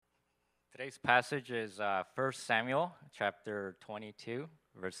Today's passage is 1 Samuel chapter 22,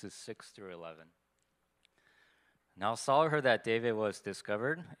 verses 6 through 11. Now Saul heard that David was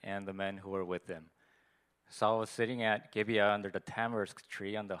discovered and the men who were with him. Saul was sitting at Gibeah under the tamarisk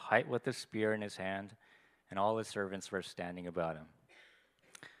tree on the height with a spear in his hand, and all his servants were standing about him.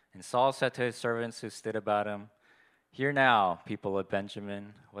 And Saul said to his servants who stood about him, "Hear now, people of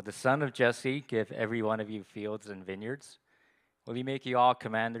Benjamin, will the son of Jesse give every one of you fields and vineyards? Will he make you all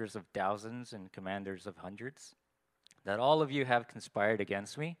commanders of thousands and commanders of hundreds? That all of you have conspired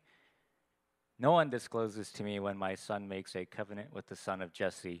against me? No one discloses to me when my son makes a covenant with the son of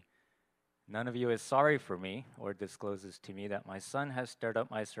Jesse. None of you is sorry for me or discloses to me that my son has stirred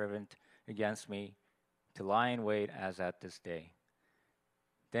up my servant against me to lie in wait as at this day."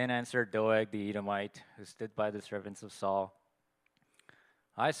 Then answered Doeg the Edomite, who stood by the servants of Saul,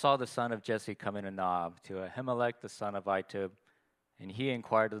 "I saw the son of Jesse come into Nob to Ahimelech the son of Ahitub, and he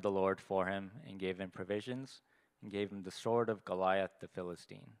inquired of the Lord for him and gave him provisions and gave him the sword of Goliath the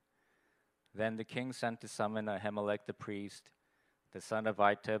Philistine. Then the king sent to summon Ahimelech the priest, the son of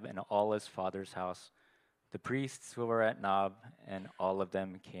Ahitub, and all his father's house, the priests who were at Nob, and all of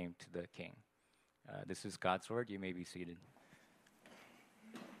them came to the king." This is God's word. You may be seated.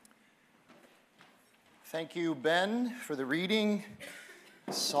 Thank you, Ben, for the reading.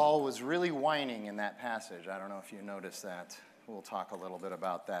 Saul was really whining in that passage. I don't know if you noticed that. We'll talk a little bit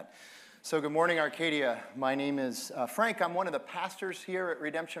about that. So good morning, Arcadia. My name is Frank. I'm one of the pastors here at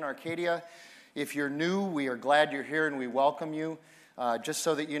Redemption Arcadia. If you're new, we are glad you're here and we welcome you. Just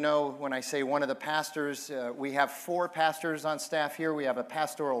so that you know, when I say one of the pastors, we have 4 pastors on staff here. We have a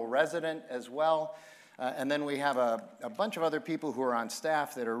pastoral resident as well. And then we have a bunch of other people who are on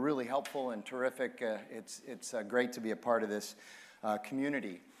staff that are really helpful and terrific. It's great to be a part of this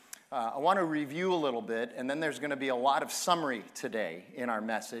community. I want to review a little bit, and then there's going to be a lot of summary today in our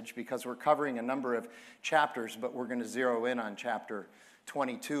message because we're covering a number of chapters, but we're going to zero in on chapter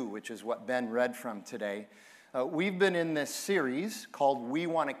 22, which is what Ben read from today. We've been in this series called We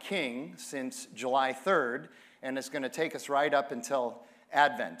Want a King since July 3rd, and it's going to take us right up until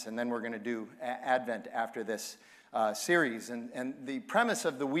Advent, and then we're going to do Advent after this series. And the premise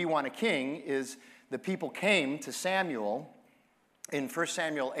of the We Want a King is the people came to Samuel in 1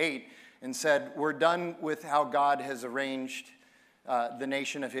 Samuel 8 and said, "We're done with how God has arranged the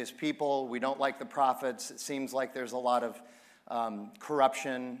nation of his people. We don't like the prophets. It seems like there's a lot of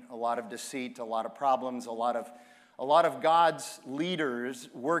corruption, a lot of deceit, a lot of problems, a lot of God's leaders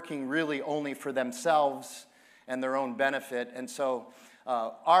working really only for themselves and their own benefit." And so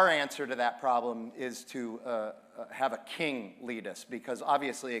our answer to that problem is to have a king lead us, because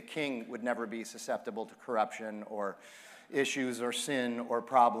obviously a king would never be susceptible to corruption or issues or sin or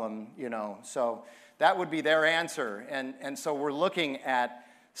problem, So that would be their answer. And so we're looking at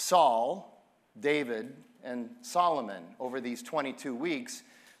Saul, David, and Solomon over these 22 weeks,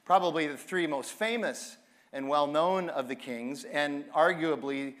 probably the 3 most famous and well-known of the kings, and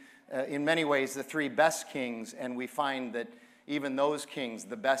arguably, in many ways, the 3 best kings. And we find that even those kings,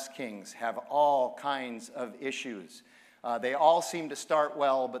 the best kings, have all kinds of issues. They all seem to start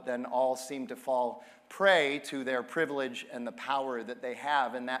well, but then all seem to fall prey to their privilege and the power that they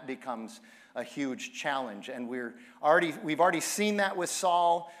have, and that becomes a huge challenge. And we've already seen that with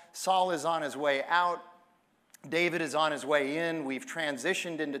Saul. Saul is on his way out. David is on his way in. We've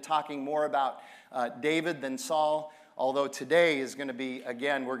transitioned into talking more about David than Saul, although today is going to be,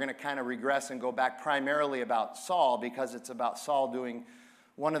 again, we're going to kind of regress and go back primarily about Saul, because it's about Saul doing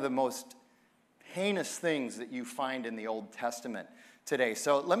one of the most heinous things that you find in the Old Testament today.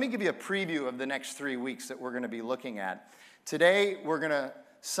 So let me give you a preview of the next 3 weeks that we're going to be looking at. Today, we're going to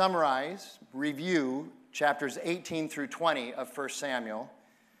summarize, review chapters 18 through 20 of 1 Samuel,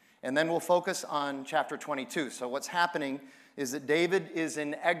 and then we'll focus on chapter 22. So what's happening is that David is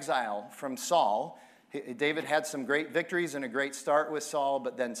in exile from Saul. David had some great victories and a great start with Saul,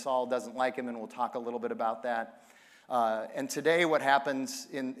 but then Saul doesn't like him, and we'll talk a little bit about that. And today what happens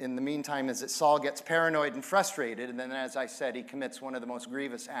in the meantime is that Saul gets paranoid and frustrated, and then, as I said, he commits one of the most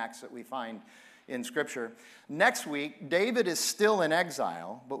grievous acts that we find in Scripture. Next week, David is still in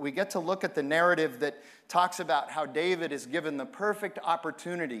exile, but we get to look at the narrative that talks about how David is given the perfect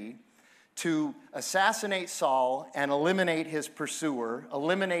opportunity to assassinate Saul and eliminate his pursuer,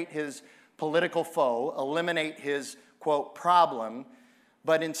 eliminate his political foe, eliminate his, quote, problem,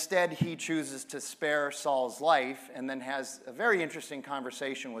 but instead he chooses to spare Saul's life and then has a very interesting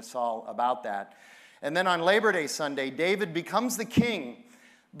conversation with Saul about that. And then on Labor Day Sunday, David becomes the king.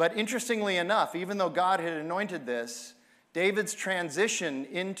 But interestingly enough, even though God had anointed this, David's transition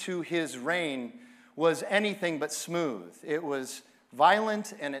into his reign was anything but smooth. It was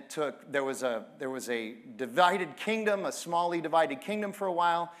violent, and there was a divided kingdom, a smally divided kingdom for a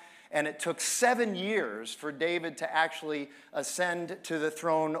while, and it took 7 years for David to actually ascend to the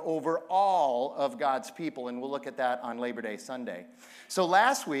throne over all of God's people, and we'll look at that on Labor Day Sunday. So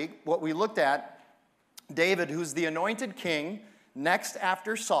last week, what we looked at, David, who's the anointed king, next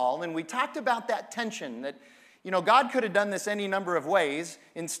after Saul, and we talked about that tension that, God could have done this any number of ways.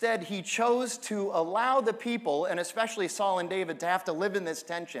 Instead, he chose to allow the people, and especially Saul and David, to have to live in this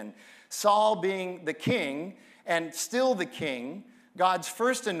tension. Saul being the king, and still the king, God's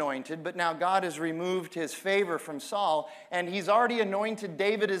first anointed, but now God has removed his favor from Saul, and he's already anointed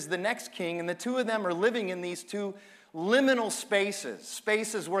David as the next king, and the two of them are living in these two liminal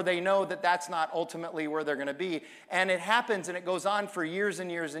spaces where they know that that's not ultimately where they're going to be. And it happens, and it goes on for years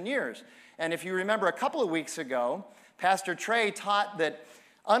and years and years. And if you remember a couple of weeks ago, Pastor Trey taught that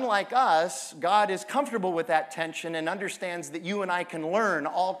unlike us, God is comfortable with that tension and understands that you and I can learn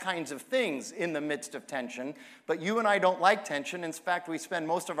all kinds of things in the midst of tension. But you and I don't like tension. In fact, we spend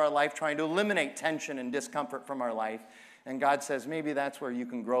most of our life trying to eliminate tension and discomfort from our life. And God says maybe that's where you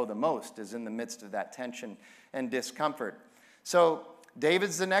can grow the most, is in the midst of that tension and discomfort. So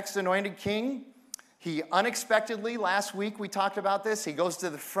David's the next anointed king. He unexpectedly, last week we talked about this, he goes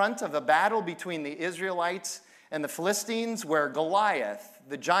to the front of a battle between the Israelites and the Philistines, where Goliath,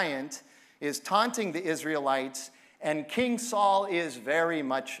 the giant, is taunting the Israelites, and King Saul is very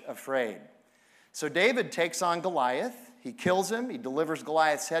much afraid. So David takes on Goliath. He kills him. He delivers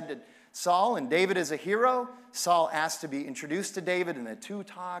Goliath's head to Saul, and David is a hero. Saul asks to be introduced to David, and the two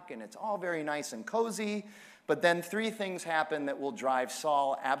talk, and it's all very nice and cozy. But then 3 things happen that will drive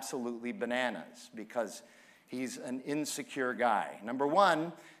Saul absolutely bananas, because he's an insecure guy. Number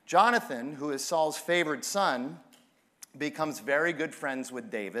 1, Jonathan, who is Saul's favored son, becomes very good friends with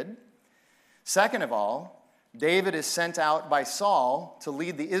David. Second of all, David is sent out by Saul to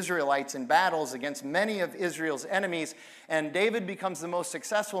lead the Israelites in battles against many of Israel's enemies, and David becomes the most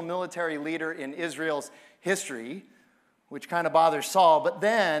successful military leader in Israel's history, which kind of bothers Saul. But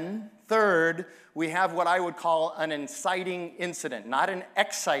then, third, we have what I would call an inciting incident. Not an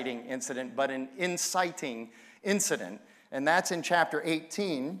exciting incident, but an inciting incident. And that's in chapter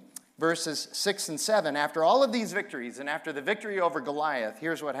 18, verses 6 and 7. After all of these victories, and after the victory over Goliath,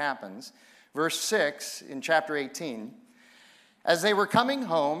 here's what happens. Verse 6 in chapter 18. As they were coming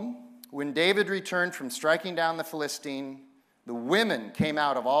home, when David returned from striking down the Philistine, the women came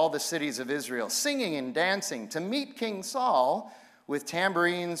out of all the cities of Israel, singing and dancing to meet King Saul with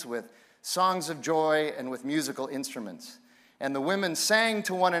tambourines, with songs of joy, and with musical instruments. And the women sang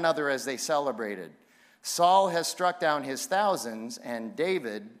to one another as they celebrated. Saul has struck down his thousands, and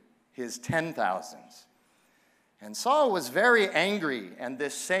David his 10,000s. And Saul was very angry, and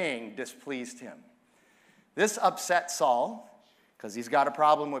this saying displeased him. This upset Saul, because he's got a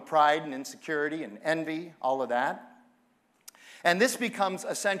problem with pride and insecurity and envy, all of that. And this becomes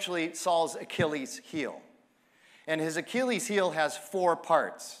essentially Saul's Achilles heel. And his Achilles heel has 4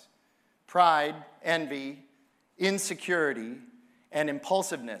 parts: pride, envy, insecurity, and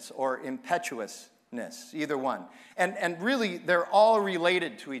impulsiveness or impetuousness, either one. And really, they're all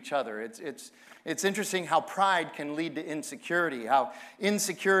related to each other. It's interesting how pride can lead to insecurity, how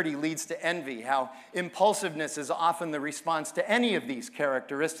insecurity leads to envy, how impulsiveness is often the response to any of these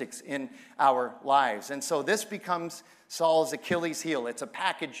characteristics in our lives. And so this becomes Saul's Achilles heel. It's a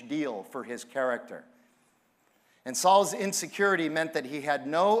package deal for his character. And Saul's insecurity meant that he had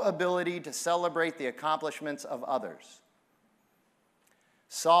no ability to celebrate the accomplishments of others.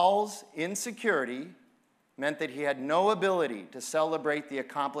 Saul's insecurity meant that he had no ability to celebrate the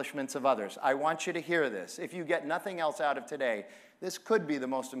accomplishments of others. I want you to hear this. If you get nothing else out of today, this could be the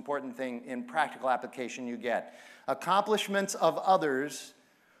most important thing in practical application you get. Accomplishments of others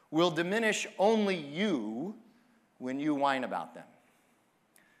will diminish only you when you whine about them.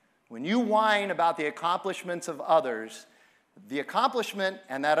 When you whine about the accomplishments of others, the accomplishment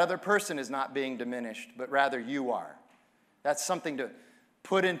and that other person is not being diminished, but rather you are. That's something to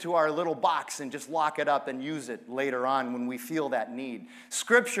put into our little box and just lock it up and use it later on when we feel that need.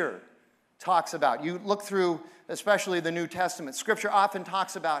 Scripture talks about, you look through especially the New Testament, Scripture often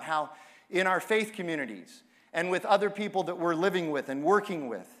talks about how in our faith communities and with other people that we're living with and working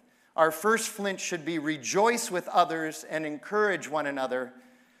with, our first flint should be rejoice with others and encourage one another,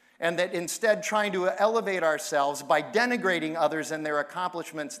 and that instead trying to elevate ourselves by denigrating others and their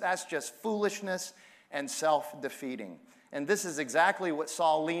accomplishments, that's just foolishness and self-defeating. And this is exactly what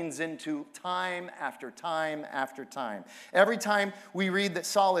Saul leans into time after time after time. Every time we read that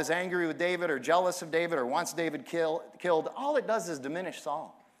Saul is angry with David or jealous of David or wants David killed, all it does is diminish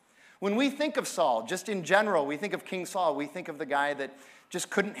Saul. When we think of Saul, just in general, we think of King Saul, we think of the guy that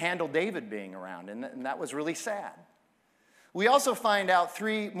just couldn't handle David being around, and that was really sad. We also find out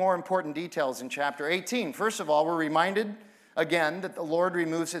three more important details in chapter 18. First of all, we're reminded again that the Lord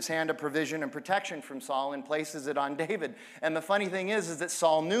removes his hand of provision and protection from Saul and places it on David. And the funny thing is that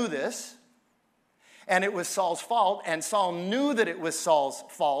Saul knew this, and it was Saul's fault, and Saul knew that it was Saul's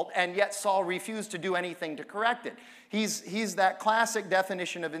fault, and yet Saul refused to do anything to correct it. He's that classic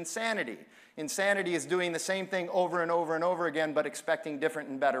definition of insanity. Insanity is doing the same thing over and over and over again, but expecting different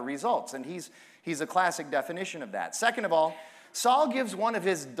and better results. And he's a classic definition of that. Second of all, Saul gives one of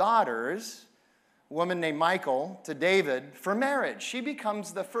his daughters, a woman named Michal, to David for marriage. She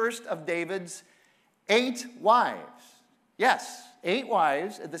becomes the first of David's 8 wives. Yes, 8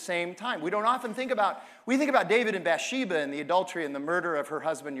 wives at the same time. We don't often think about David and Bathsheba and the adultery and the murder of her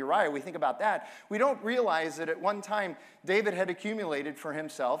husband Uriah. We think about that. We don't realize that at one time David had accumulated for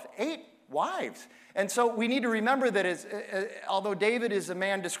himself 8 wives. And so we need to remember that although David is a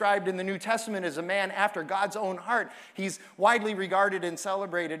man described in the New Testament as a man after God's own heart, he's widely regarded and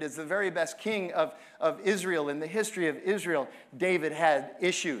celebrated as the very best king of Israel. In the history of Israel, David had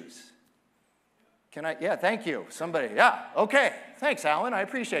issues. Yeah, thank you. Somebody, yeah, okay. Thanks, Alan. I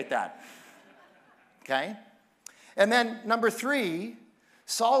appreciate that. Okay? And then number 3,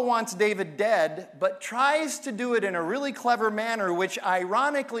 Saul wants David dead, but tries to do it in a really clever manner, which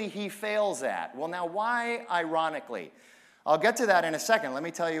ironically he fails at. Well, now, why ironically? I'll get to that in a second. Let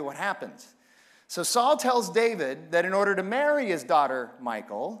me tell you what happens. So Saul tells David that in order to marry his daughter,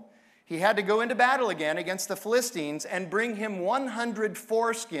 Michal, he had to go into battle again against the Philistines and bring him 100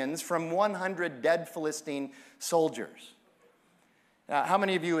 foreskins from 100 dead Philistine soldiers. Now, how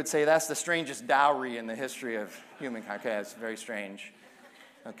many of you would say that's the strangest dowry in the history of humankind? Okay, that's very strange.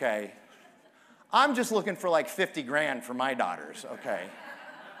 Okay. I'm just looking for like 50 grand for my daughters, okay?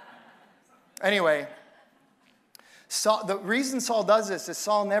 Anyway, the reason Saul does this is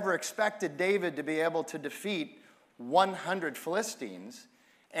Saul never expected David to be able to defeat 100 Philistines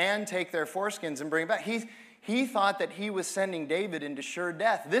and take their foreskins and bring it back. He thought that he was sending David into sure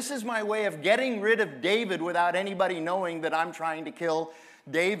death. This is my way of getting rid of David without anybody knowing that I'm trying to kill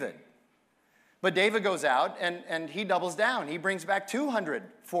David. But David goes out and he doubles down. He brings back 200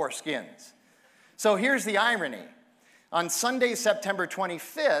 foreskins. So here's the irony. On Sunday, September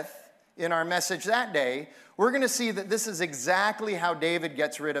 25th, in our message that day, we're going to see that this is exactly how David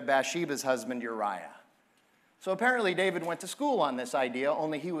gets rid of Bathsheba's husband Uriah. So apparently David went to school on this idea,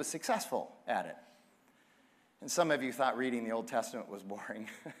 only he was successful at it. And some of you thought reading the Old Testament was boring.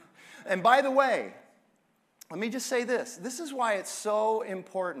 And by the way, let me just say this. This is why it's so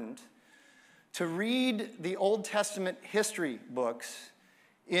important to read the Old Testament history books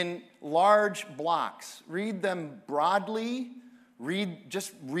in large blocks. Read them broadly.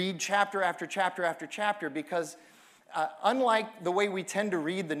 Just read chapter after chapter after chapter, because unlike the way we tend to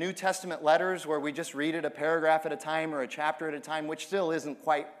read the New Testament letters, where we just read it a paragraph at a time or a chapter at a time, which still isn't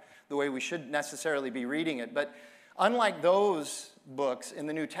quite the way we should necessarily be reading it, but unlike those books in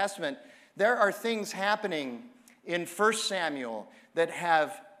the New Testament, there are things happening in 1 Samuel that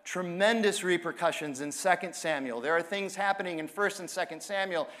have tremendous repercussions in 2 Samuel. There are things happening in 1 and 2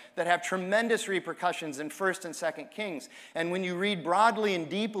 Samuel that have tremendous repercussions in 1 and 2 Kings. And when you read broadly and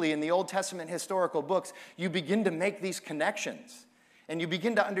deeply in the Old Testament historical books, you begin to make these connections. And you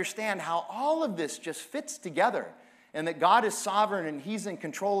begin to understand how all of this just fits together, and that God is sovereign and he's in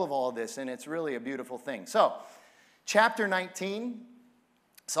control of all of this, and it's really a beautiful thing. So, chapter 19,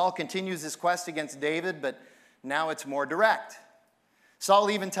 Saul continues his quest against David, but now it's more direct.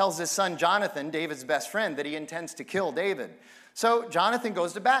 Saul even tells his son Jonathan, David's best friend, that he intends to kill David. So Jonathan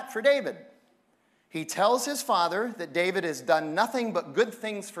goes to bat for David. He tells his father that David has done nothing but good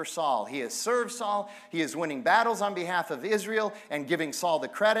things for Saul. He has served Saul. He is winning battles on behalf of Israel and giving Saul the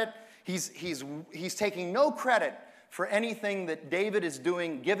credit. He's taking no credit for anything that David is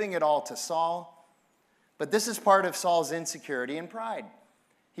doing, giving it all to Saul. But this is part of Saul's insecurity and pride.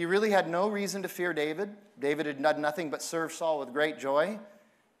 He really had no reason to fear David. David had done nothing but serve Saul with great joy.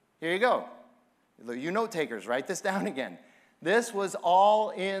 Here you go. You note takers, write this down again. This was all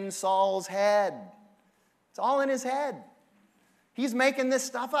in Saul's head. It's all in his head. He's making this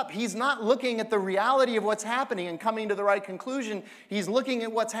stuff up. He's not looking at the reality of what's happening and coming to the right conclusion. He's looking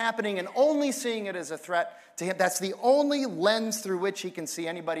at what's happening and only seeing it as a threat to him. That's the only lens through which he can see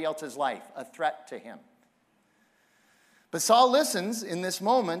anybody else's life, a threat to him. But Saul listens in this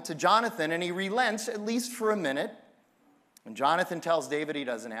moment to Jonathan, and he relents, at least for a minute. And Jonathan tells David he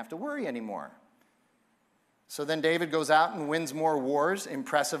doesn't have to worry anymore. So then David goes out and wins more wars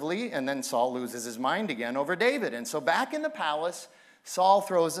impressively, and then Saul loses his mind again over David. And so back in the palace, Saul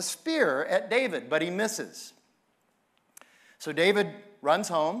throws a spear at David, but he misses. So David runs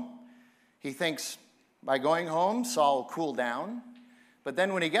home. He thinks by going home, Saul will cool down. But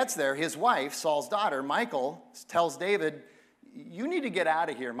then when he gets there, his wife, Saul's daughter, Michal, tells David, you need to get out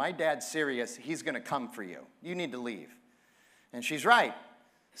of here. My dad's serious. He's going to come for you. You need to leave. And she's right.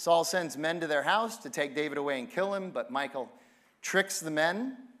 Saul sends men to their house to take David away and kill him, but Michal tricks the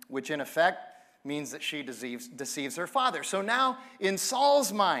men, which in effect means that she deceives her father. So now, in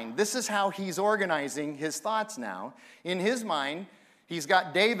Saul's mind, this is how he's organizing his thoughts now. In his mind, he's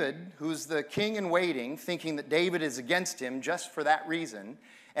got David, who's the king in waiting, thinking that David is against him just for that reason.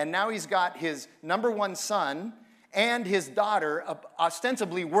 And now he's got his number one son and his daughter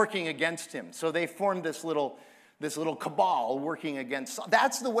ostensibly working against him. So they formed this little cabal working against Saul.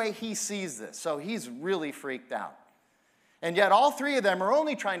 That's the way he sees this. So he's really freaked out. And yet all three of them are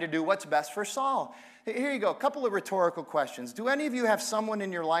only trying to do what's best for Saul. Here you go, a couple of rhetorical questions. Do any of you have someone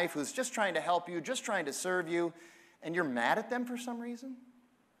in your life who's just trying to help you, just trying to serve you, and you're mad at them for some reason?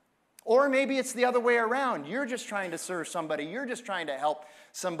 Or maybe it's the other way around. You're just trying to serve somebody, you're just trying to help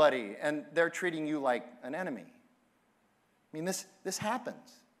somebody, and they're treating you like an enemy. I mean, this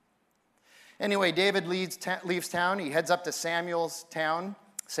happens. Anyway, David leaves town. He heads up to Samuel's town.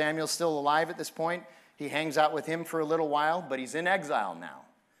 Samuel's still alive at this point. He hangs out with him for a little while, but he's in exile now.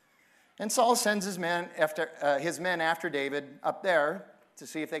 And Saul sends his men after David up there to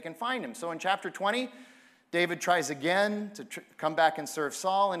see if they can find him. So in chapter 20, David tries again to come back and serve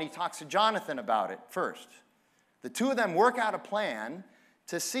Saul, and he talks to Jonathan about it first. The two of them work out a plan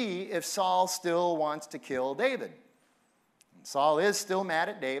to see if Saul still wants to kill David. And Saul is still mad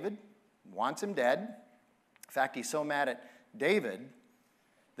at David, wants him dead. In fact, he's so mad at David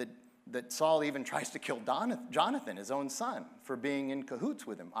that Saul even tries to kill Jonathan, his own son, for being in cahoots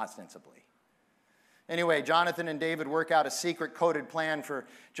with him, ostensibly. Anyway, Jonathan and David work out a secret coded plan for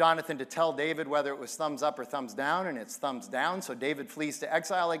Jonathan to tell David whether it was thumbs up or thumbs down, and it's thumbs down, so David flees to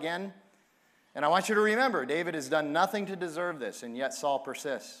exile again. And I want you to remember, David has done nothing to deserve this, and yet Saul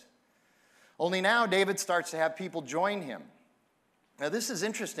persists. Only now David starts to have people join him. Now this is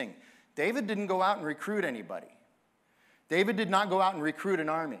interesting. David didn't go out and recruit anybody. David did not go out and recruit an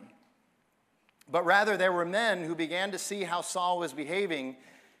army. But rather, there were men who began to see how Saul was behaving,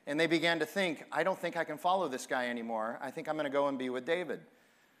 and they began to think, I don't think I can follow this guy anymore. I think I'm going to go and be with David.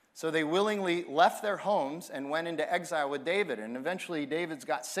 So they willingly left their homes and went into exile with David. And eventually, David's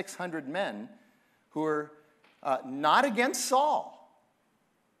got 600 men who are not against Saul.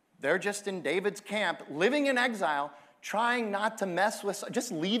 They're just in David's camp, living in exile, trying not to mess with,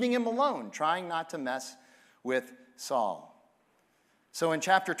 just leaving him alone, trying not to mess with Saul. So in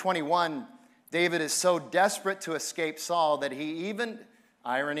chapter 21, David is so desperate to escape Saul that he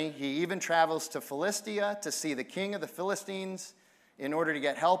even travels to Philistia to see the king of the Philistines in order to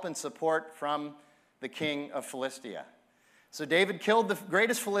get help and support from the king of Philistia. So David killed the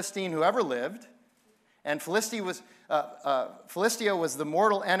greatest Philistine who ever lived, and Philistia was the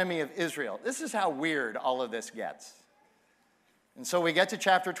mortal enemy of Israel. This is how weird all of this gets. And so we get to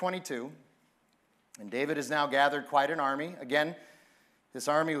chapter 22, and David has now gathered quite an army. Again, this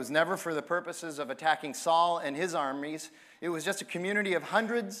army was never for the purposes of attacking Saul and his armies. It was just a community of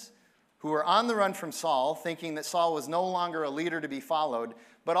hundreds who were on the run from Saul, thinking that Saul was no longer a leader to be followed.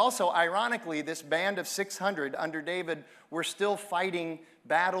 But also, ironically, this band of 600 under David were still fighting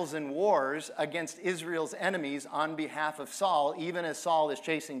battles and wars against Israel's enemies on behalf of Saul, even as Saul is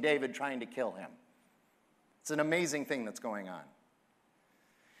chasing David, trying to kill him. It's an amazing thing that's going on.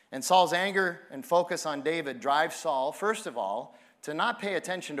 And Saul's anger and focus on David drives Saul, first of all, to not pay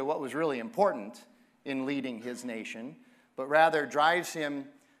attention to what was really important in leading his nation, but rather drives him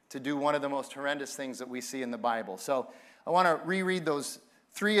to do one of the most horrendous things that we see in the Bible. So I want to reread those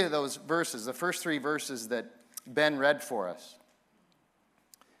three of those verses, the first three verses that Ben read for us.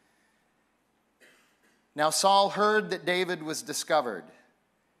 Now Saul heard that David was discovered,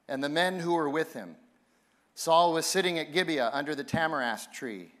 and the men who were with him. Saul was sitting at Gibeah under the tamarisk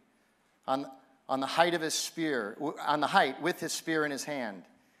tree, on the height with his spear in his hand.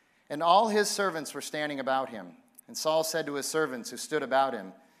 And all his servants were standing about him. And Saul said to his servants who stood about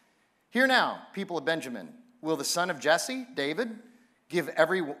him, Hear now, people of Benjamin, will the son of Jesse, David, give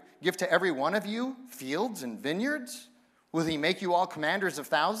to every one of you fields and vineyards? Will he make you all commanders of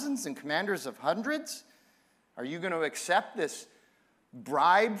thousands and commanders of hundreds? Are you going to accept this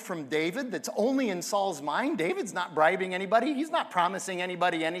bribe from David that's only in Saul's mind? David's not bribing anybody. He's not promising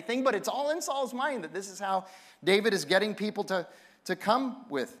anybody anything, but it's all in Saul's mind that this is how David is getting people to come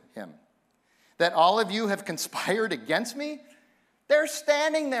with him. That all of you have conspired against me? They're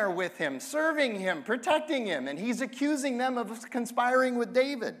standing there with him, serving him, protecting him, and he's accusing them of conspiring with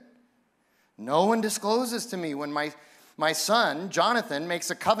David. No one discloses to me when my son, Jonathan, makes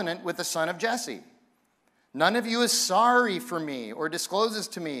a covenant with the son of Jesse. None of you is sorry for me or discloses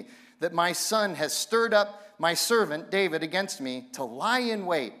to me that my son has stirred up my servant David against me to lie in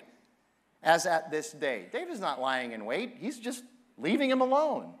wait as at this day. David's not lying in wait. He's just leaving him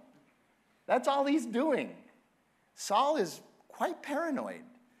alone. That's all he's doing. Saul is quite paranoid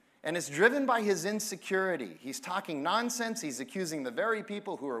and is driven by his insecurity. He's talking nonsense. He's accusing the very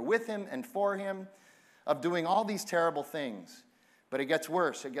people who are with him and for him of doing all these terrible things. But it gets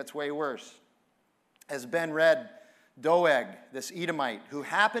worse. It gets way worse. As Ben read, Doeg, this Edomite, who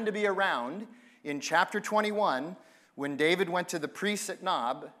happened to be around in chapter 21 when David went to the priest at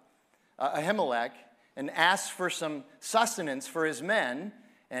Nob, Ahimelech, and asked for some sustenance for his men,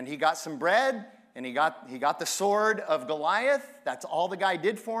 and he got some bread, and he got the sword of Goliath. That's all the guy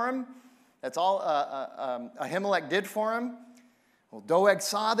did for him. That's all Ahimelech did for him. Well, Doeg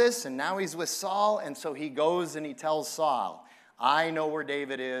saw this, and now he's with Saul, and so he goes and he tells Saul, I know where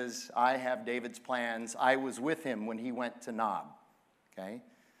David is. I have David's plans. I was with him when he went to Nob. Okay?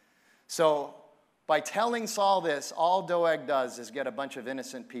 So by telling Saul this, all Doeg does is get a bunch of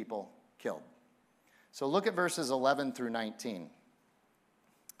innocent people killed. So look at verses 11 through 19.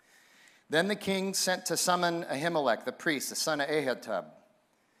 Then the king sent to summon Ahimelech, the priest, the son of Ahitub,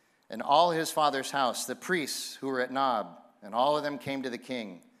 and all his father's house, the priests who were at Nob, and all of them came to the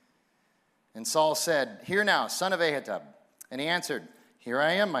king. And Saul said, Hear now, son of Ahitub. And he answered, Here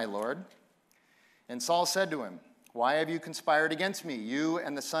I am, my lord. And Saul said to him, Why have you conspired against me, you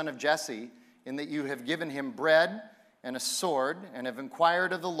and the son of Jesse, in that you have given him bread and a sword, and have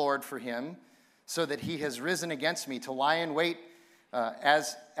inquired of the Lord for him, so that he has risen against me to lie in wait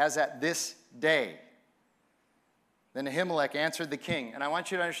as at this day? Then Ahimelech answered the king. And I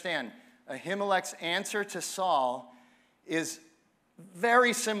want you to understand, Ahimelech's answer to Saul is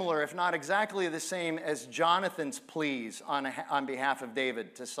very similar, if not exactly the same, as Jonathan's pleas on behalf of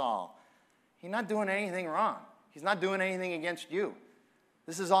David to Saul. He's not doing anything wrong. He's not doing anything against you.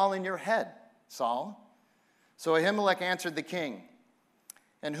 This is all in your head, Saul. So Ahimelech answered the king,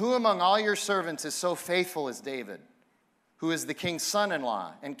 And who among all your servants is so faithful as David, who is the king's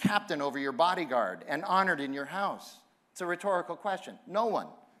son-in-law and captain over your bodyguard and honored in your house? It's a rhetorical question. No one.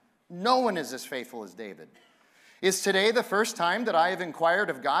 No one is as faithful as David. Is today the first time that I have inquired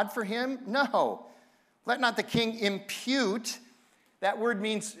of God for him? No. Let not the king impute. That word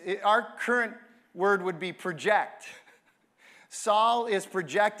means, our current word would be project. Saul is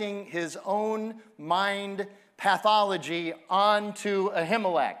projecting his own mind pathology onto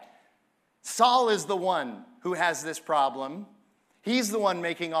Ahimelech. Saul is the one who has this problem. He's the one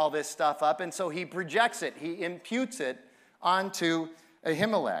making all this stuff up, and so he projects it. He imputes it onto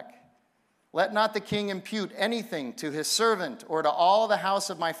Ahimelech. Let not the king impute anything to his servant or to all the house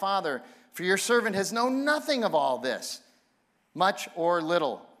of my father, for your servant has known nothing of all this, much or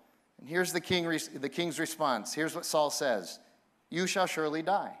little. And here's the king's response. Here's what Saul says. You shall surely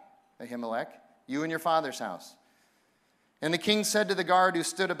die, Ahimelech, you and your father's house. And the king said to the guard who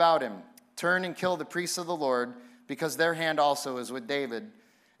stood about him, Turn and kill the priests of the Lord, because their hand also is with David.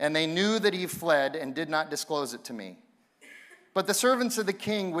 And they knew that he fled and did not disclose it to me. But the servants of the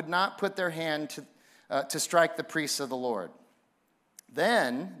king would not put their hand to strike the priests of the Lord.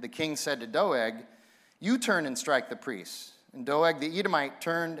 Then the king said to Doeg, You turn and strike the priests. And Doeg the Edomite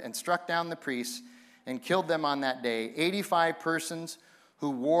turned and struck down the priests and killed them on that day, 85 persons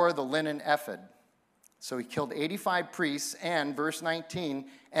who wore the linen ephod. So he killed 85 priests, and, verse 19,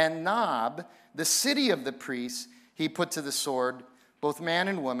 and Nob, the city of the priests, he put to the sword, both man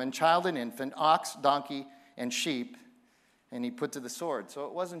and woman, child and infant, ox, donkey, and sheep, and he put to the sword. So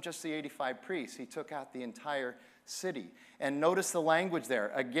it wasn't just the 85 priests. He took out the entire city. And notice the language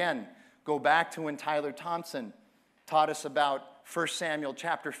there. Again, go back to when Tyler Thompson taught us about 1 Samuel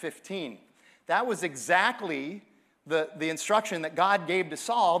chapter 15. That was exactly the instruction that God gave to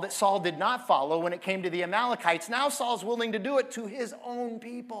Saul that Saul did not follow when it came to the Amalekites. Now Saul's willing to do it to his own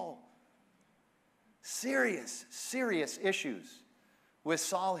people. Serious, serious issues with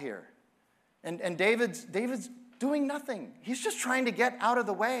Saul here. And David's doing nothing. He's just trying to get out of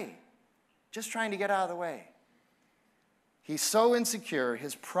the way. Just trying to get out of the way. He's so insecure,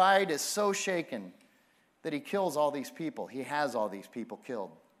 his pride is so shaken that he kills all these people. He has all these people killed.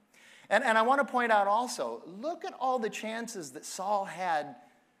 And I want to point out also, look at all the chances that Saul had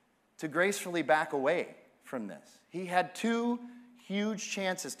to gracefully back away from this. He had two huge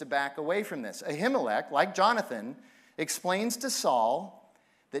chances to back away from this. Ahimelech, like Jonathan, explains to Saul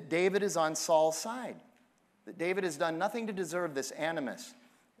that David is on Saul's side. that David has done nothing to deserve this animus.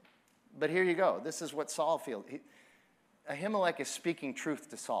 But here you go. This is what Saul feels. Ahimelech is speaking truth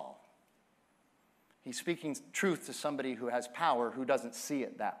to Saul. He's speaking truth to somebody who has power who doesn't see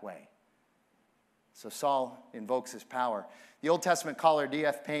it that way. So Saul invokes his power. The Old Testament scholar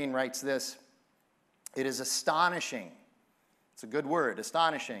D.F. Payne writes this: "It is astonishing," it's a good word,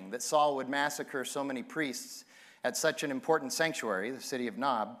 astonishing, "that Saul would massacre so many priests at such an important sanctuary, the city of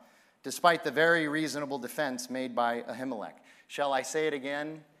Nob, despite the very reasonable defense made by Ahimelech." Shall I say it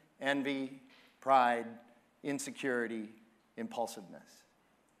again? Envy, pride, insecurity, impulsiveness.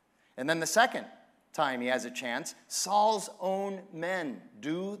 And then the second time he has a chance, Saul's own men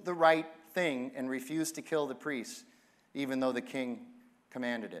do the right thing and refuse to kill the priests, even though the king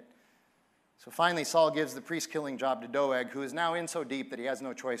commanded it. So finally, Saul gives the priest-killing job to Doeg, who is now in so deep that he has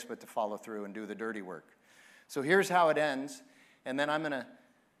no choice but to follow through and do the dirty work. So here's how it ends, and then I'm going to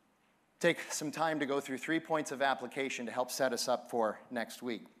take some time to go through 3 points of application to help set us up for next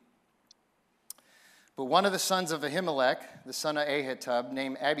week. But one of the sons of Ahimelech, the son of Ahitub,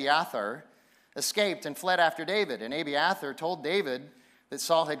 named Abiathar, escaped and fled after David. And Abiathar told David that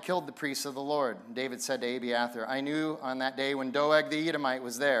Saul had killed the priests of the Lord. And David said to Abiathar, "I knew on that day when Doeg the Edomite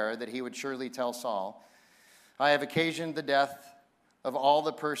was there that he would surely tell Saul, 'I have occasioned the death of all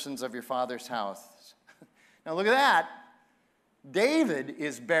the persons of your father's house.'" Now look at that. David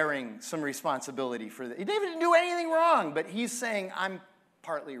is bearing some responsibility for this. David didn't do anything wrong, but he's saying, I'm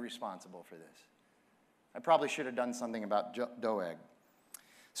partly responsible for this. I probably should have done something about Doeg.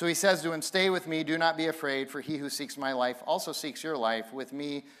 So he says to him, "Stay with me, do not be afraid, for he who seeks my life also seeks your life. With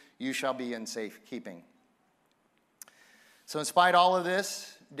me you shall be in safekeeping." So in spite of all of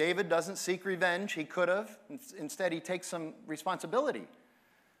this, David doesn't seek revenge. He could have. Instead, he takes some responsibility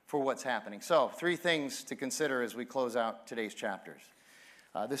for what's happening. So 3 things to consider as we close out today's chapters.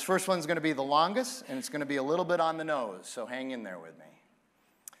 This first one's going to be the longest, and it's going to be a little bit on the nose, so hang in there with me.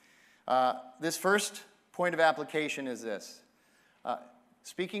 This first point of application is this.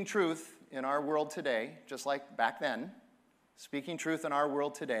 Speaking truth in our world today, just like back then, speaking truth in our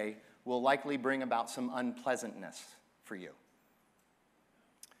world today will likely bring about some unpleasantness for you.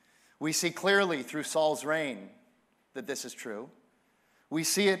 We see clearly through Saul's reign that this is true. We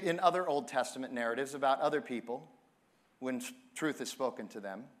see it in other Old Testament narratives about other people when truth is spoken to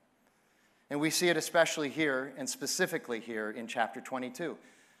them. And we see it especially here and specifically here in chapter 22.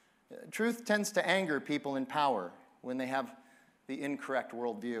 Truth tends to anger people in power when they have the incorrect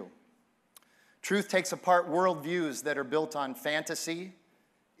worldview. Truth takes apart worldviews that are built on fantasy,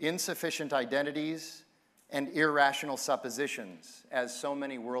 insufficient identities, and irrational suppositions, as so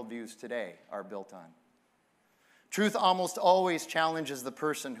many worldviews today are built on. Truth almost always challenges the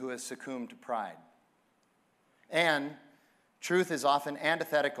person who has succumbed to pride. And truth is often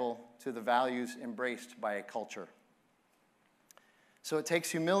antithetical to the values embraced by a culture. So it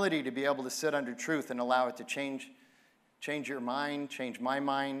takes humility to be able to sit under truth and allow it to change your mind, change my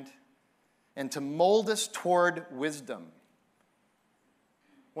mind, and to mold us toward wisdom.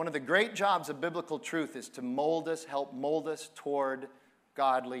 One of the great jobs of biblical truth is to help mold us toward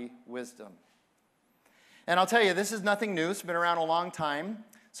godly wisdom. And I'll tell you, this is nothing new. It's been around a long time.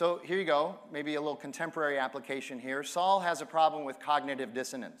 So here you go, maybe a little contemporary application here. Saul has a problem with cognitive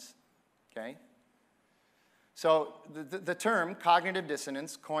dissonance, okay? So the term cognitive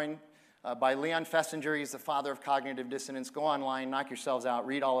dissonance, coined by Leon Festinger, he's the father of cognitive dissonance. Go online, knock yourselves out,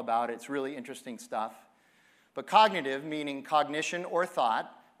 read all about it. It's really interesting stuff. But cognitive, meaning cognition or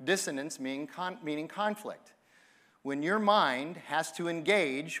thought, dissonance meaning conflict. When your mind has to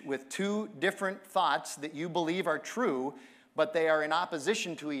engage with 2 different thoughts that you believe are true, but they are in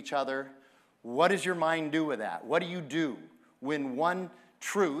opposition to each other, what does your mind do with that? What do you do when one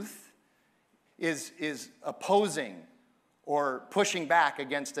truth is opposing or pushing back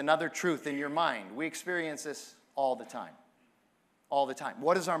against another truth in your mind? We experience this all the time. All the time.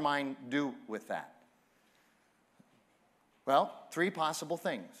 What does our mind do with that? Well, 3 possible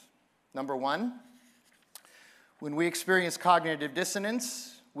things. Number 1, when we experience cognitive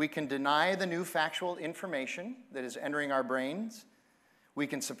dissonance, we can deny the new factual information that is entering our brains. We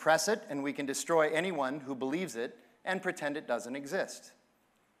can suppress it, and we can destroy anyone who believes it and pretend it doesn't exist.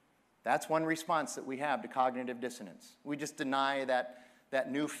 That's one response that we have to cognitive dissonance. We just deny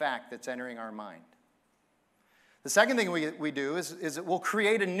that new fact that's entering our mind. The second thing we do is that we'll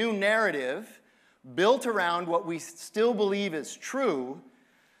create a new narrative built around what we still believe is true,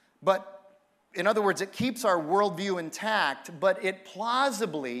 but in other words, it keeps our worldview intact, but it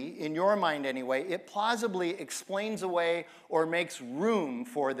plausibly, in your mind anyway, it plausibly explains away or makes room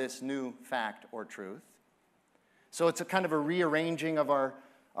for this new fact or truth. So it's a kind of a rearranging of our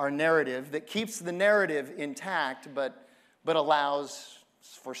our narrative, that keeps the narrative intact but allows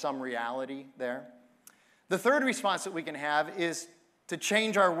for some reality there. The third response that we can have is to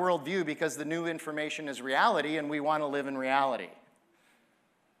change our worldview because the new information is reality and we want to live in reality.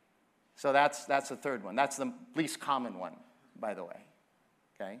 So that's the third one. That's the least common one, by the way.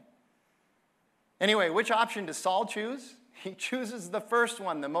 Okay? Anyway, which option does Saul choose? He chooses the first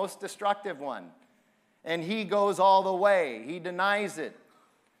one, the most destructive one. And he goes all the way. He denies it.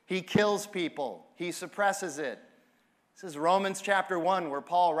 He kills people. He suppresses it. This is Romans chapter 1, where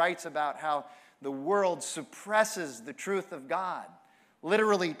Paul writes about how the world suppresses the truth of God,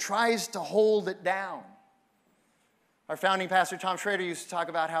 literally tries to hold it down. Our founding pastor, Tom Schrader, used to talk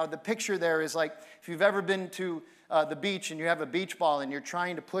about how the picture there is like if you've ever been to the beach and you have a beach ball and you're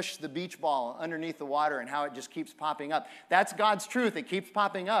trying to push the beach ball underneath the water and how it just keeps popping up. That's God's truth. It keeps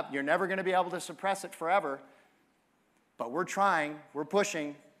popping up. You're never going to be able to suppress it forever. But we're trying. We're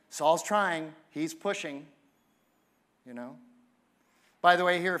pushing. Saul's trying. He's pushing. You know? By the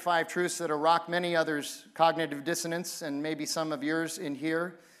way, here are 5 truths that will rock many others' cognitive dissonance and maybe some of yours in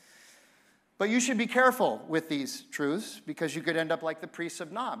here. But you should be careful with these truths because you could end up like the priests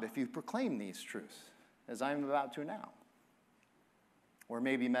of Nob if you proclaim these truths, as I'm about to now. Or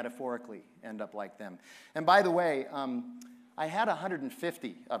maybe metaphorically end up like them. And by the way, I had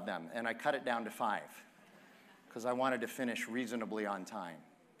 150 of them, and I cut it down to 5 because I wanted to finish reasonably on time.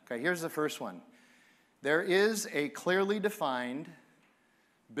 Okay, here's the first one. There is a clearly defined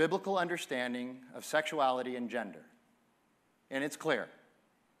biblical understanding of sexuality and gender. And it's clear.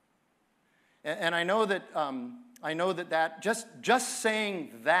 And I know that just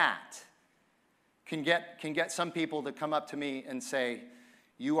saying that can get some people to come up to me and say,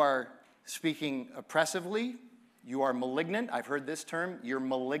 you are speaking oppressively, you are malignant. I've heard this term, you're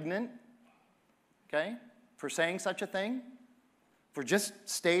malignant, okay, for saying such a thing, for just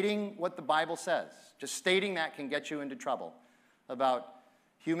stating what the Bible says. Just stating that can get you into trouble about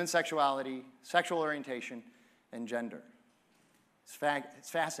human sexuality, sexual orientation, and gender. It's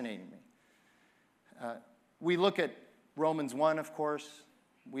fascinating to me. We look at Romans 1, of course.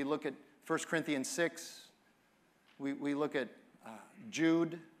 We look at 1 Corinthians 6. We look at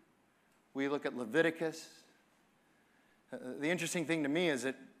Jude. We look at Leviticus. The interesting thing to me is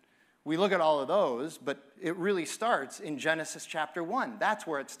that we look at all of those, but it really starts in Genesis chapter 1. That's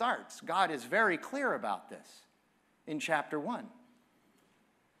where it starts. God is very clear about this in chapter 1.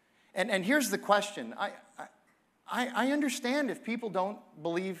 And here's the question. I understand if people don't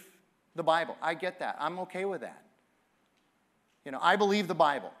believe the Bible. I get that. I'm okay with that. You know, I believe the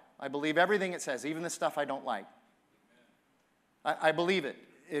Bible. I believe everything it says, even the stuff I don't like. I believe it.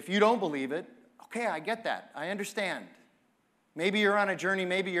 If you don't believe it, okay, I get that. I understand. Maybe you're on a journey,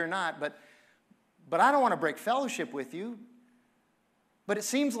 maybe you're not, but I don't want to break fellowship with you. But it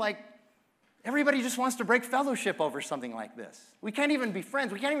seems like everybody just wants to break fellowship over something like this. We can't even be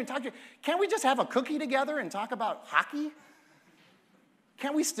friends. We can't even talk to you. Can't we just have a cookie together and talk about hockey?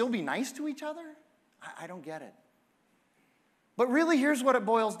 Can't we still be nice to each other? I don't get it. But really, here's what it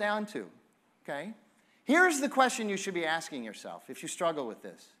boils down to, okay? Here's the question you should be asking yourself if you struggle with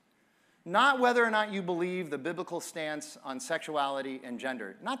this. Not whether or not you believe the biblical stance on sexuality and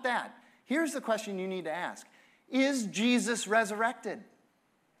gender. Not that. Here's the question you need to ask. Is Jesus resurrected?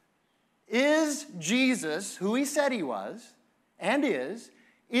 Is Jesus, who he said he was, and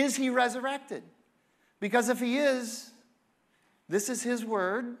is he resurrected? Because if he is, this is his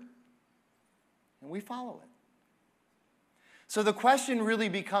word, and we follow it. So the question really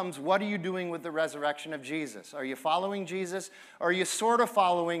becomes, what are you doing with the resurrection of Jesus? Are you following Jesus? Or are you sort of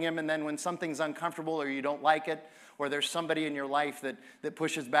following him, and then when something's uncomfortable or you don't like it, or there's somebody in your life that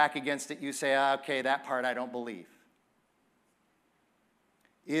pushes back against it, you say, okay, that part I don't believe.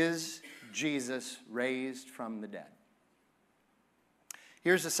 Is Jesus raised from the dead?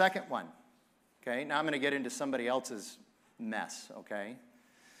 Here's the second one. Okay, now I'm going to get into somebody else's mess, okay?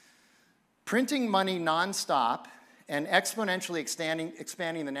 Printing money nonstop and exponentially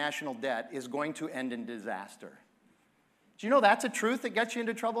expanding the national debt is going to end in disaster. Do you know that's a truth that gets you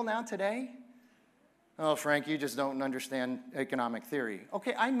into trouble now today? Oh, Frank, you just don't understand economic theory.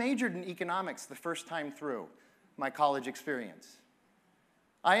 Okay, I majored in economics the first time through my college experience.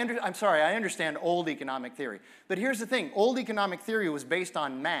 I'm sorry, I understand old economic theory. But here's the thing, old economic theory was based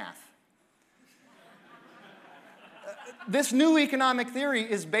on math. This new economic theory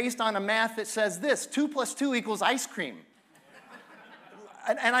is based on a math that says this, 2 + 2 = ice cream.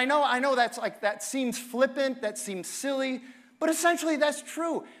 And I know that seems flippant, that seems silly, but essentially that's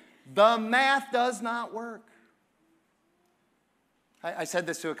true. The math does not work. I said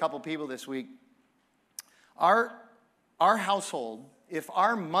this to a couple people this week. Our household if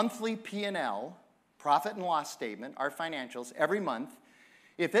our monthly P&L, profit and loss statement, our financials, every month,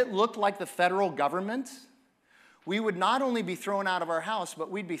 if it looked like the federal government, we would not only be thrown out of our house,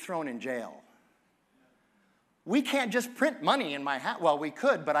 but we'd be thrown in jail. We can't just print money in my house. Well, we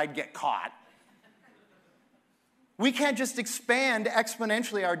could, but I'd get caught. We can't just expand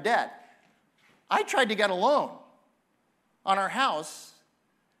exponentially our debt. I tried to get a loan on our house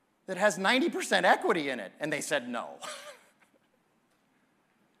that has 90% equity in it, and they said no.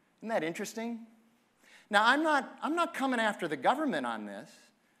 Isn't that interesting? Now, I'm not coming after the government on this.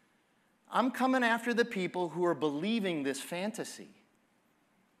 I'm coming after the people who are believing this fantasy.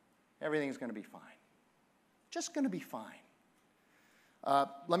 Everything's going to be fine. Just going to be fine.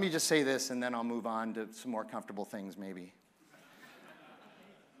 Let me just say this, and then I'll move on to some more comfortable things, maybe.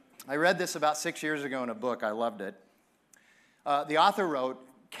 I read this about 6 years ago in a book. I loved it. The author wrote,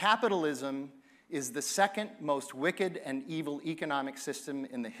 "Capitalism is the second most wicked and evil economic system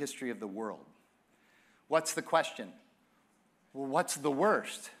in the history of the world." What's the question? Well, what's the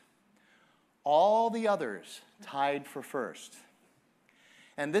worst? All the others tied for first.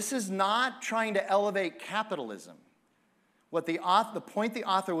 And this is not trying to elevate capitalism. What the point the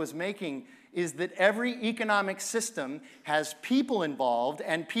author was making is that every economic system has people involved,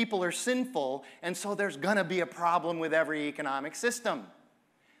 and people are sinful, and so there's going to be a problem with every economic system.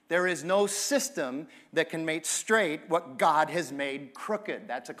 There is no system that can make straight what God has made crooked.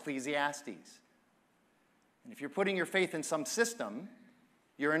 That's Ecclesiastes. And if you're putting your faith in some system,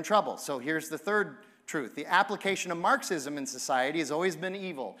 you're in trouble. So here's the third truth. The application of Marxism in society has always been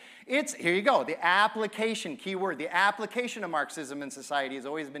evil. Here you go, the application, key word. The application of Marxism in society has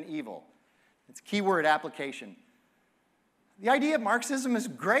always been evil. It's key word, application. The idea of Marxism is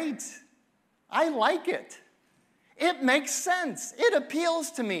great. I like it. It makes sense. It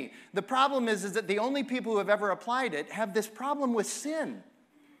appeals to me. The problem is that the only people who have ever applied it have this problem with sin.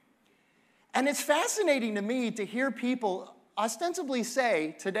 And it's fascinating to me to hear people ostensibly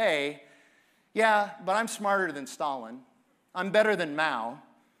say today, yeah, but I'm smarter than Stalin. I'm better than Mao.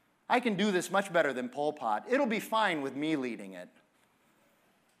 I can do this much better than Pol Pot. It'll be fine with me leading it.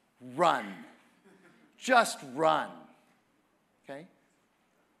 Run. Just run. Okay?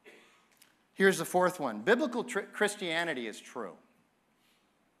 Here's the fourth one. Biblical Christianity is true.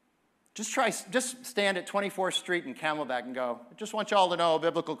 Just stand at 24th Street in Camelback and go, I just want y'all to know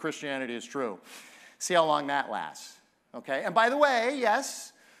biblical Christianity is true. See how long that lasts. Okay? And by the way,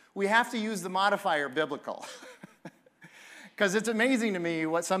 yes, we have to use the modifier biblical. Because it's amazing to me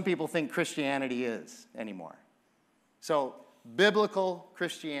what some people think Christianity is anymore. So, biblical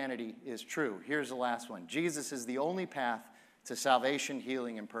Christianity is true. Here's the last one. Jesus is the only path to salvation,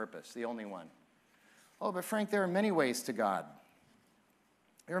 healing, and purpose. The only one. Oh, but Frank, there are many ways to God.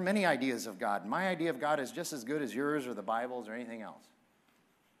 There are many ideas of God. My idea of God is just as good as yours or the Bible's or anything else.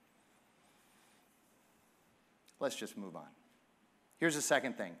 Let's just move on. Here's the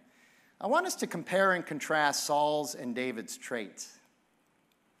second thing. I want us to compare and contrast Saul's and David's traits.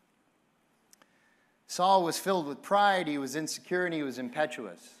 Saul was filled with pride, he was insecure, and he was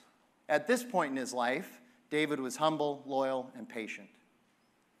impetuous. At this point in his life, David was humble, loyal, and patient.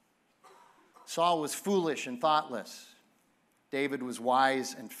 Saul was foolish and thoughtless. David was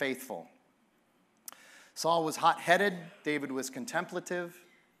wise and faithful. Saul was hot-headed. David was contemplative.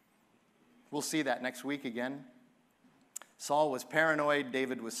 We'll see that next week again. Saul was paranoid.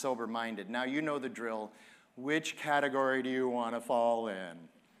 David was sober-minded. Now you know the drill. Which category do you want to fall in?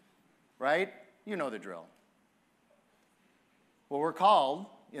 Right? You know the drill. Well, we're called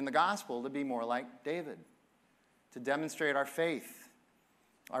in the gospel to be more like David, to demonstrate our faith,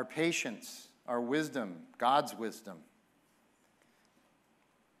 our patience, our wisdom, God's wisdom.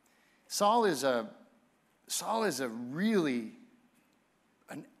 Saul is an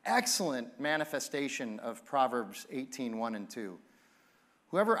excellent manifestation of Proverbs 18:1 and 2.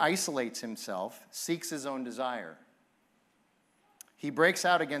 Whoever isolates himself seeks his own desire. He breaks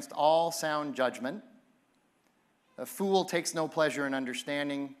out against all sound judgment. A fool takes no pleasure in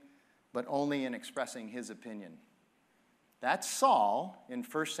understanding, but only in expressing his opinion. That's Saul in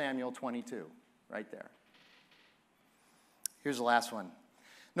 1 Samuel 22, right there. Here's the last one.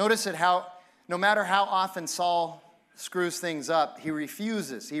 Notice that no matter how often Saul screws things up, he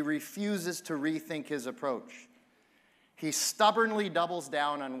refuses to rethink his approach. He stubbornly doubles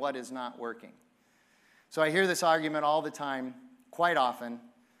down on what is not working. So I hear this argument all the time, quite often,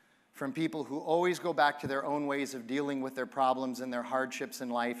 from people who always go back to their own ways of dealing with their problems and their hardships in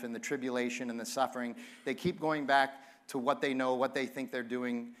life and the tribulation and the suffering. They keep going back to what they know, what they think they're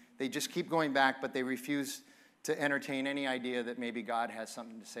doing. They just keep going back, but they refuse to entertain any idea that maybe God has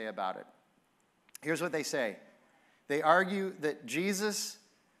something to say about it. Here's what they say. They argue that Jesus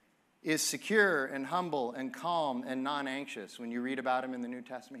is secure and humble and calm and non-anxious. When you read about him in the New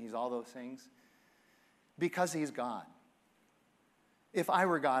Testament, he's all those things because he's God. If I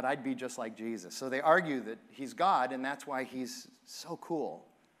were God, I'd be just like Jesus. So they argue that he's God, and that's why he's so cool.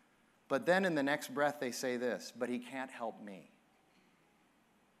 But then in the next breath, they say this, but he can't help me.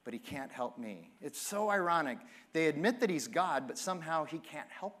 But he can't help me. It's so ironic. They admit that he's God, but somehow he can't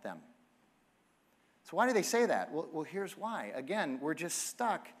help them. So why do they say that? Well, here's why. Again, we're just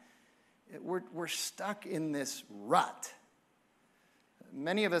stuck. We're stuck in this rut.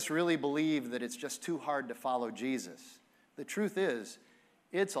 Many of us really believe that it's just too hard to follow Jesus. The truth is,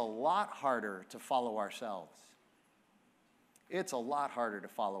 it's a lot harder to follow ourselves. It's a lot harder to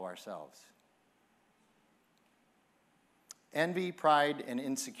follow ourselves. Envy, pride, and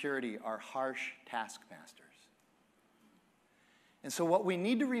insecurity are harsh taskmasters. And so what we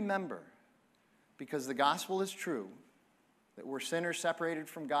need to remember, because the gospel is true, that we're sinners separated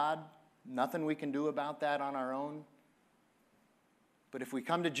from God, nothing we can do about that on our own. But if we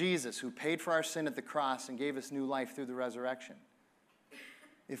come to Jesus, who paid for our sin at the cross and gave us new life through the resurrection,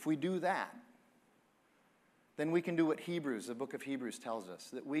 if we do that, then we can do what Hebrews, the book of Hebrews tells us,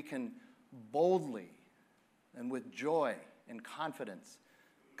 that we can boldly and with joy and confidence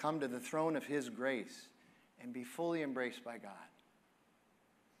come to the throne of his grace and be fully embraced by God.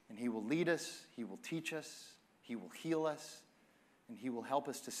 And he will lead us, he will teach us, he will heal us, and he will help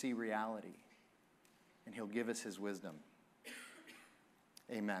us to see reality. And he'll give us his wisdom.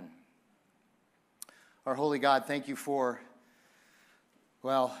 Amen. Our holy God, thank you for,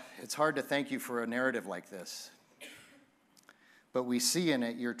 well, it's hard to thank you for a narrative like this. But we see in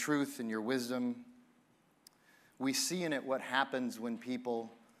it your truth and your wisdom. We see in it what happens when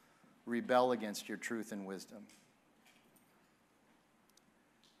people rebel against your truth and wisdom.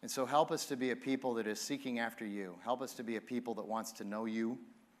 And so help us to be a people that is seeking after you. Help us to be a people that wants to know you.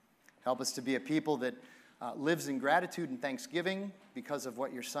 Help us to be a people that lives in gratitude and thanksgiving because of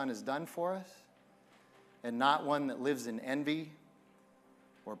what your Son has done for us, and not one that lives in envy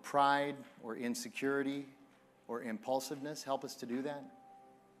or pride or insecurity or impulsiveness. Help us to do that.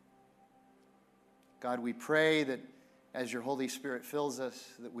 God, we pray that as your Holy Spirit fills us,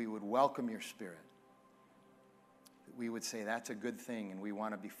 that we would welcome your Spirit. That we would say that's a good thing and we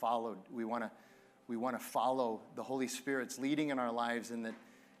want to be followed. We want to follow the Holy Spirit's leading in our lives, and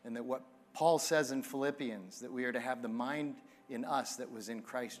that what Paul says in Philippians, that we are to have the mind in us that was in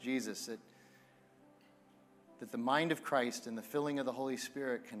Christ Jesus, that the mind of Christ and the filling of the Holy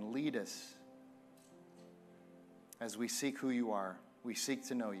Spirit can lead us as we seek who you are. We seek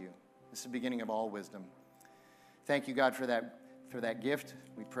to know you. This is the beginning of all wisdom. Thank you, God, for that gift.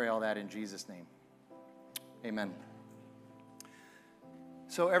 We pray all that in Jesus' name. Amen.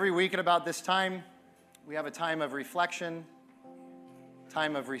 So every week at about this time, we have a time of reflection,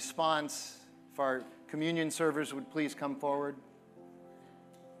 time of response. If our communion servers would please come forward.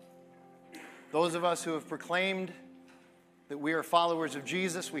 Those of us who have proclaimed that we are followers of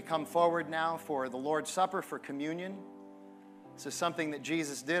Jesus, we come forward now for the Lord's Supper, for communion. This is something that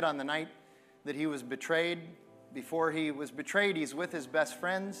Jesus did on the night that he was betrayed. Before he was betrayed, he's with his best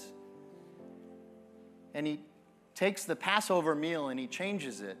friends. And he takes the Passover meal and he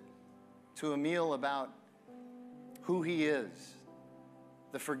changes it to a meal about who he is,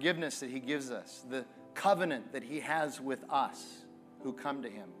 the forgiveness that he gives us, the covenant that he has with us who come to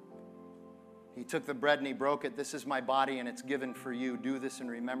him. He took the bread and he broke it. This is my body and it's given for you. Do this in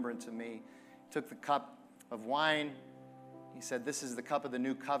remembrance of me. He took the cup of wine. He said, this is the cup of the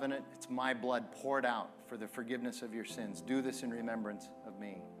new covenant. It's my blood poured out for the forgiveness of your sins. Do this in remembrance of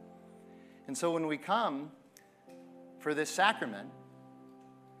me. And so when we come for this sacrament,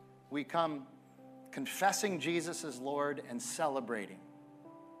 we come confessing Jesus as Lord and celebrating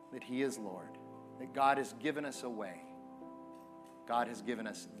that he is Lord, that God has given us a way. God has given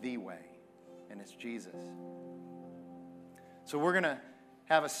us the way, and it's Jesus. So we're going to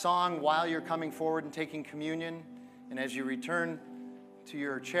have a song while you're coming forward and taking communion. And as you return to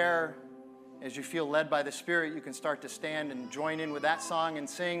your chair, as you feel led by the Spirit, you can start to stand and join in with that song and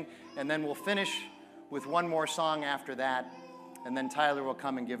sing. And then we'll finish with one more song after that. And then Tyler will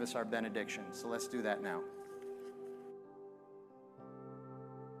come and give us our benediction. So let's do that now.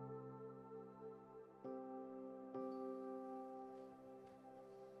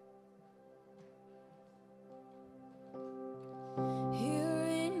 Here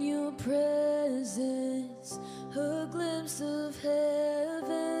in your presence, a glimpse of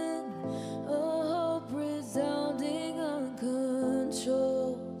heaven, a hope resounding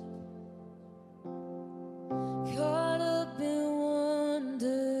uncontrolled. Caught up in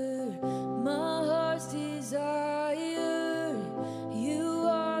wonder, my heart's desire.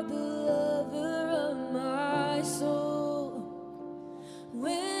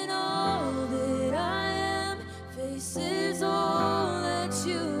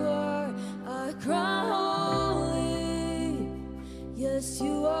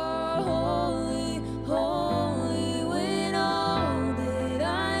 are holy, holy. When all that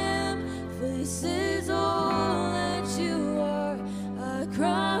I am faces all that you are, I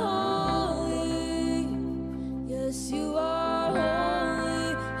cry holy. Yes, you are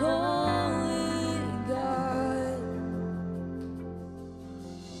holy, holy God.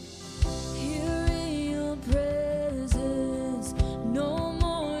 Here in your presence, no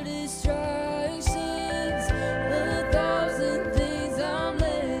more distractions. A thousand things I'm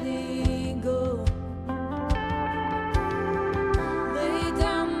letting go. Lay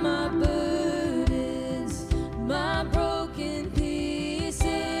down my burdens, my broken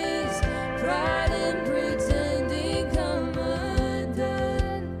pieces. Pride and pretending come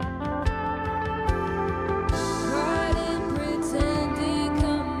undone. Pride and pretending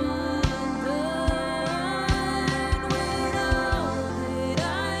come undone. When all that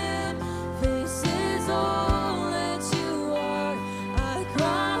I am faces all that you are, I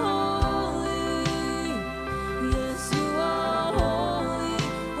cry holy. Yes, you are holy,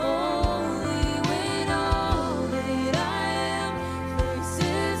 holy. When all that I am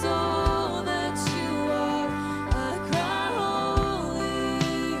faces all that you are, I cry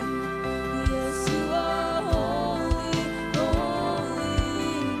holy. Yes, you are holy,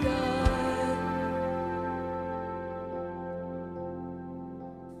 holy God.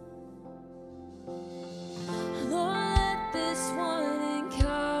 Lord, let this one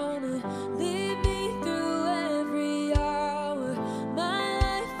encounter lead me through every hour. My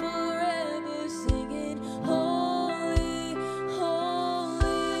life forever singing holy,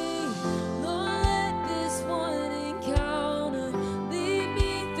 holy. Lord, let this one encounter lead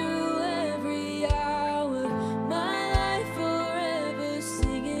me through every hour. My life forever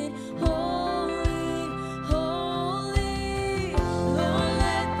singing holy, holy. Lord,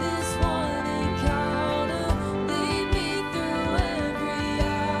 let this one encounter lead me through every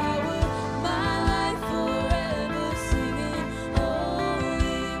hour. My life forever singing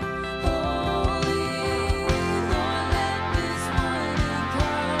holy, holy. Lord, let this one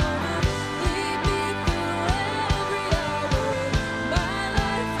encounter lead me through every hour. My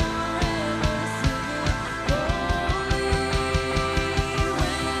life forever singing holy.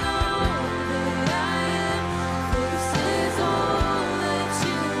 When all that I am faces all that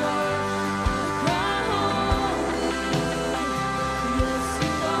you are, I cry holy. Yes,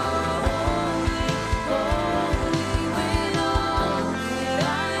 you are holy, holy. When all that I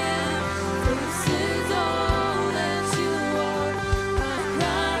am faces all that you are, I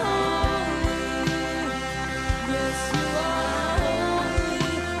cry holy. Yes, you are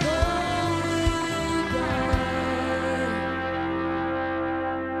holy, holy God.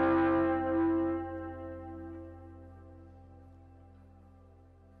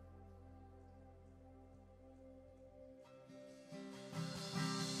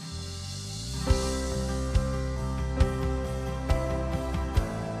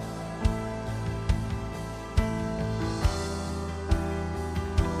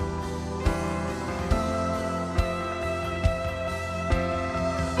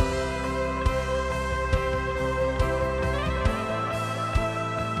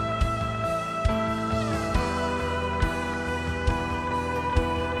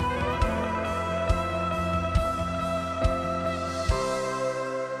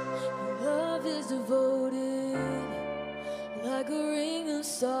 Love is devoted, like a ring of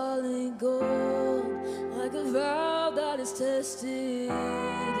solid gold, like a vow that is tested,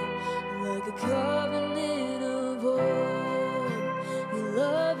 like a covenant of old. Your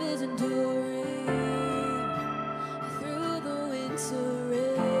love is enduring through the winter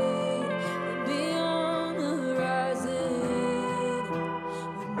rain and beyond the horizon.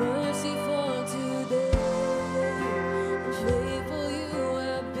 With mercy for today, and faithful you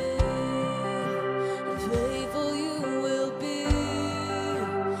have been, and faithful you will be.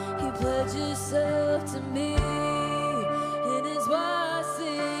 You pledge yourself to me, and it's why I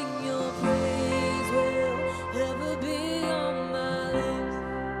sing your praise will ever be on my lips.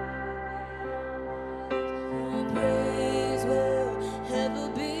 Your praise will ever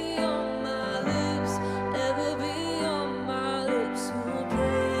be on my lips, ever be on my lips. Your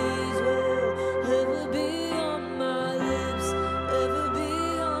praise will ever be on my lips, ever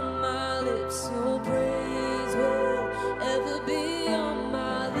be on my lips. Your praise will ever be on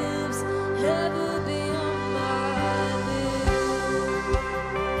my lips, ever be on my lips.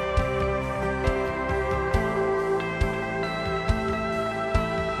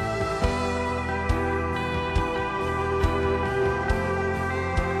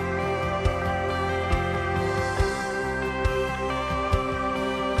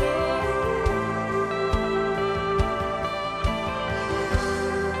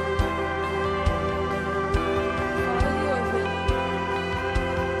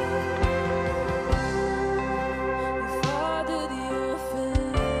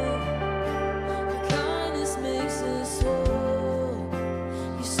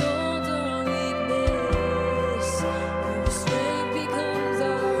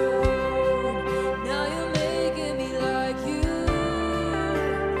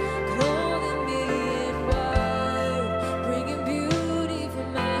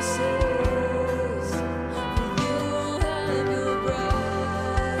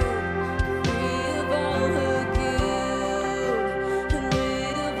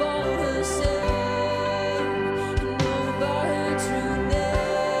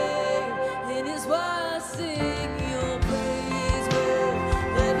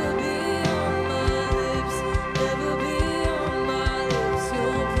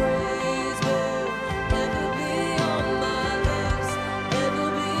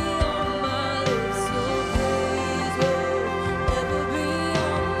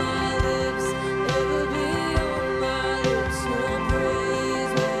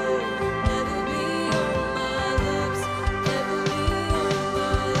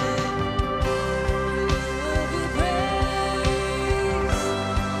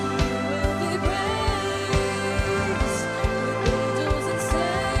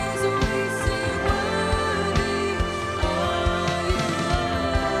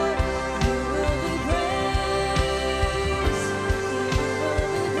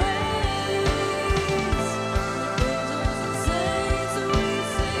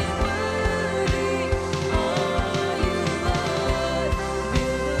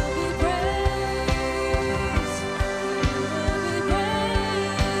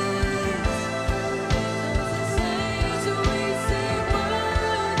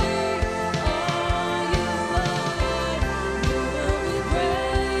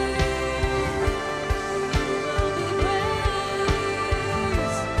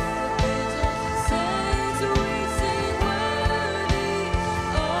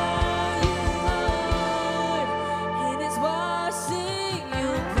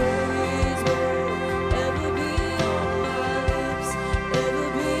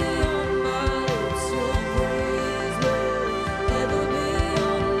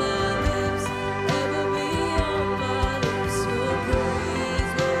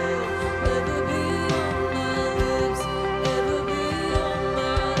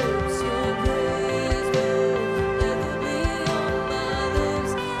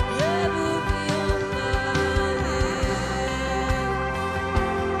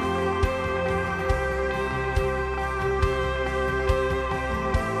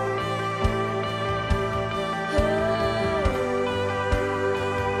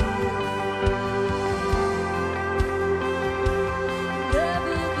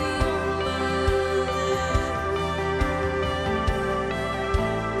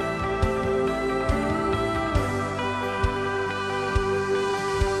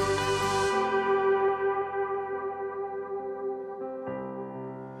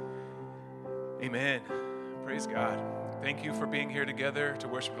 Amen. Praise God. Thank you for being here together to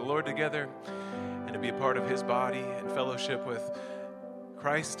worship the Lord together and to be a part of his body and fellowship with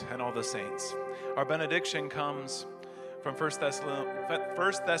Christ and all the saints. Our benediction comes from 1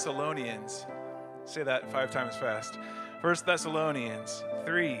 Thessalonians. Say that 5 times fast. 1 Thessalonians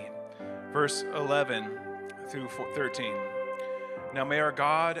 3, verse 11 through 13. Now may our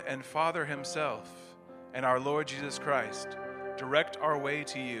God and Father himself and our Lord Jesus Christ direct our way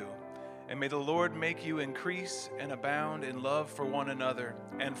to you. And may the Lord make you increase and abound in love for one another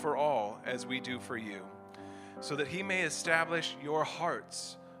and for all as we do for you, so that he may establish your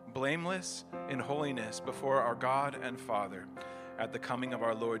hearts blameless in holiness before our God and Father at the coming of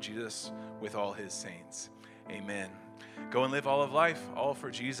our Lord Jesus with all his saints. Amen. Go and live all of life, all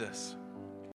for Jesus.